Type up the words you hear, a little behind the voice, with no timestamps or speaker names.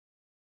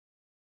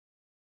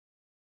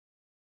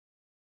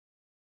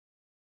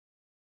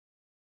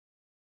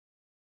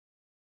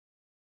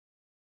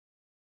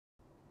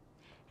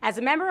As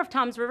a member of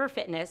Toms River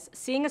Fitness,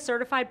 seeing a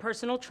certified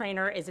personal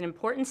trainer is an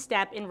important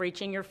step in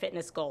reaching your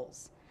fitness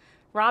goals.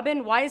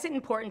 Robin, why is it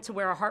important to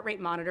wear a heart rate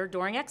monitor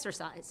during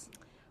exercise?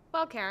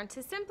 Well, Karen,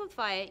 to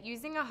simplify it,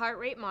 using a heart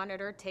rate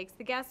monitor takes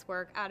the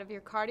guesswork out of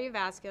your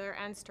cardiovascular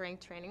and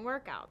strength training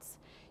workouts.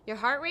 Your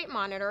heart rate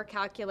monitor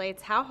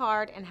calculates how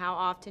hard and how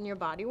often your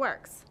body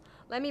works.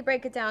 Let me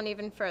break it down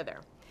even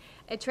further.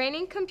 A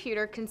training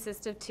computer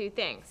consists of two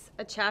things,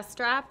 a chest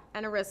strap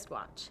and a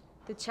wristwatch.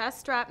 The chest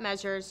strap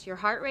measures your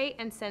heart rate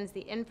and sends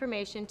the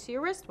information to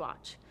your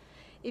wristwatch.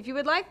 If you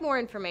would like more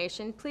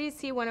information, please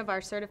see one of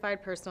our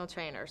certified personal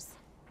trainers.